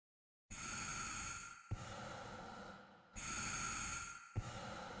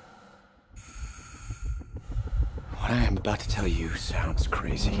What I am about to tell you sounds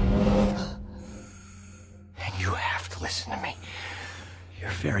crazy. And you have to listen to me. Your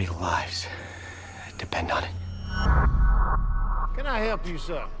very lives depend on it. Can I help you,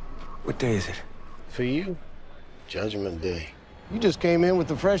 sir? What day is it? For you, Judgment Day. You just came in with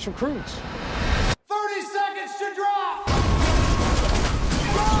the fresh recruits. 30 seconds to drop!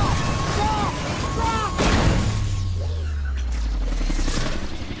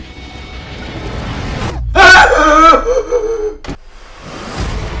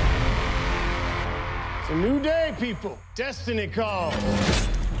 It's a new day, people. Destiny calls.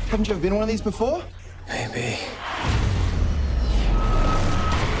 Haven't you ever been one of these before? Maybe.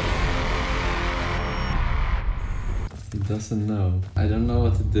 He doesn't know. I don't know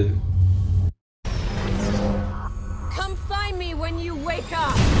what to do. Come find me when you wake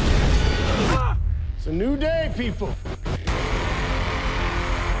up! It's a new day, people.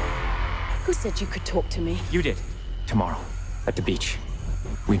 Who said you could talk to me? You did. Tomorrow, at the beach.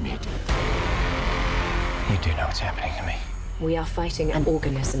 We meet. You do know what's happening to me. We are fighting an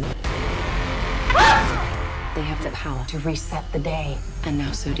organism. They have the power to reset the day, and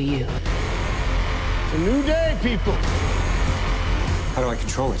now so do you. It's a new day, people. How do I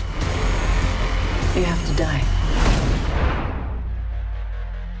control it? You have to die.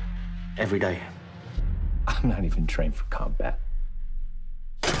 Every day. I'm not even trained for combat.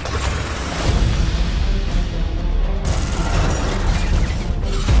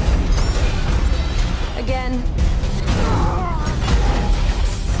 Again.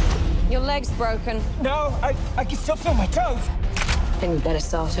 Your leg's broken. No, I can still feel my toes. Then we better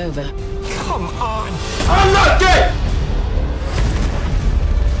start over. Come on. I'm not dead!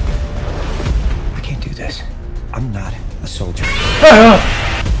 I can't do this. I'm not a soldier.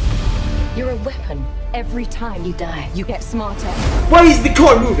 You're a weapon. Every time you die, you get smarter. Why is the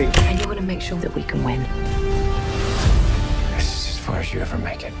car moving? And you want to make sure that we can win. This is as far as you ever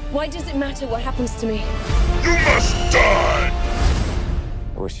make it. Why does it matter what happens to me? You must die!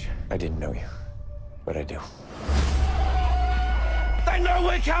 I wish I didn't know you, but I do. They know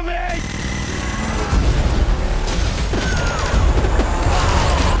we're coming!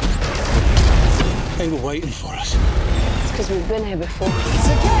 They were waiting for us. It's because we've been here before. It's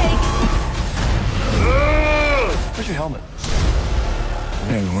okay. Where's your helmet? I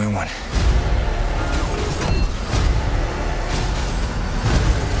didn't even win one.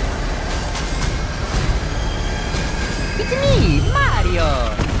 It's me, Mario!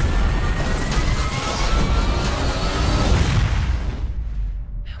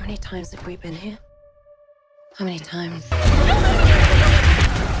 How many times have we been here? How many times?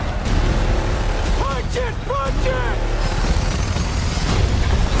 Punch it! Punch it!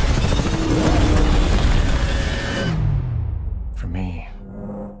 For me,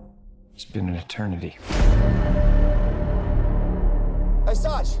 it's been an eternity. Hey,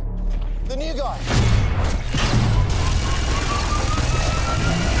 Sarge, the new guy.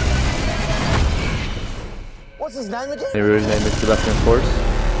 What's his name again? They really named it Sebastian Force.